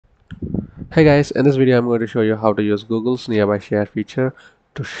Hey guys, in this video I'm going to show you how to use Google's Nearby Share feature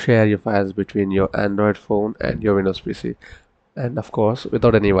to share your files between your Android phone and your Windows PC, and of course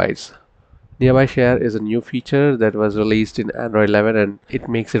without any device. Nearby Share is a new feature that was released in Android 11 and it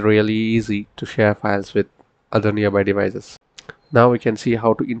makes it really easy to share files with other nearby devices. Now we can see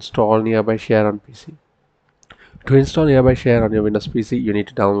how to install Nearby Share on PC. To install Nearby Share on your Windows PC, you need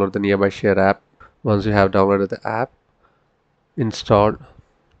to download the Nearby Share app. Once you have downloaded the app, installed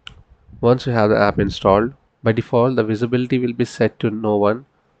Once you have the app installed, by default the visibility will be set to no one.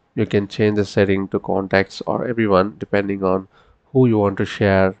 You can change the setting to contacts or everyone depending on who you want to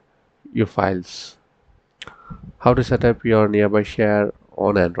share your files. How to set up your Nearby Share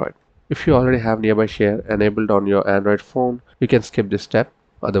on Android. If you already have Nearby Share enabled on your Android phone, you can skip this step.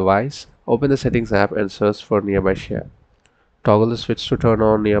 Otherwise, open the Settings app and search for Nearby Share. Toggle the switch to turn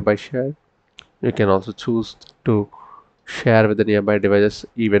on Nearby Share. You can also choose to share with the nearby devices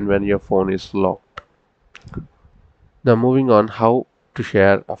even when your phone is locked. Now moving on, how to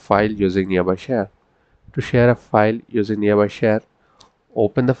share a file using Nearby Share. To share a file using Nearby Share,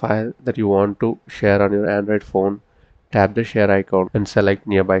 open the file that you want to share on your Android phone, tap the share icon and select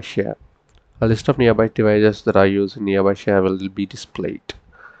Nearby Share. A list of nearby devices that are using Nearby Share will be displayed.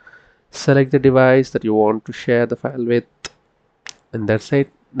 Select the device that you want to share the file with, and that's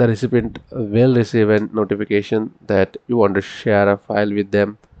it. The recipient will receive a notification that you want to share a file with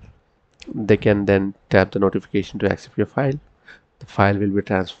them. They can then tap the notification to accept your file. The file will be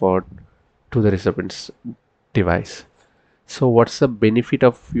transferred to the recipient's device. So what's the benefit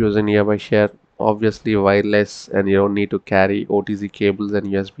of using Nearby Share? Obviously wireless, and you don't need to carry OTG cables and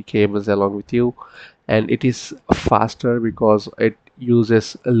USB cables along with you, and it is faster because it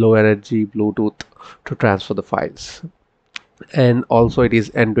uses low energy Bluetooth to transfer the files, and also it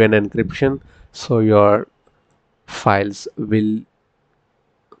is end-to-end encryption, so your files will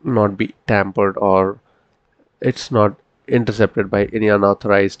not be tampered or it's not intercepted by any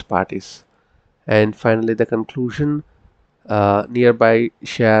unauthorized parties. And finally, the conclusion, Nearby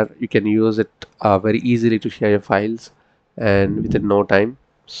Share, you can use it very easily to share your files and within no time.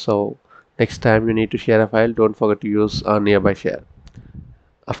 So next time you need to share a file, don't forget to use Nearby Share.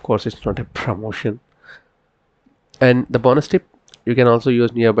 Of course, it's not a promotion. And the bonus tip, you can also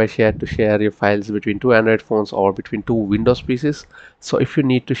use Nearby Share to share your files between two Android phones or between two Windows PCs. So if you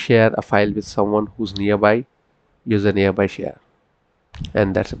need to share a file with someone who's nearby, use a Nearby Share,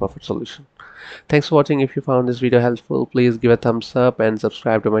 and that's a perfect solution. Thanks for watching. If you found this video helpful, please give a thumbs up and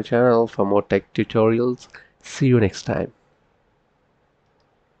subscribe to my channel for more tech tutorials. See you next time.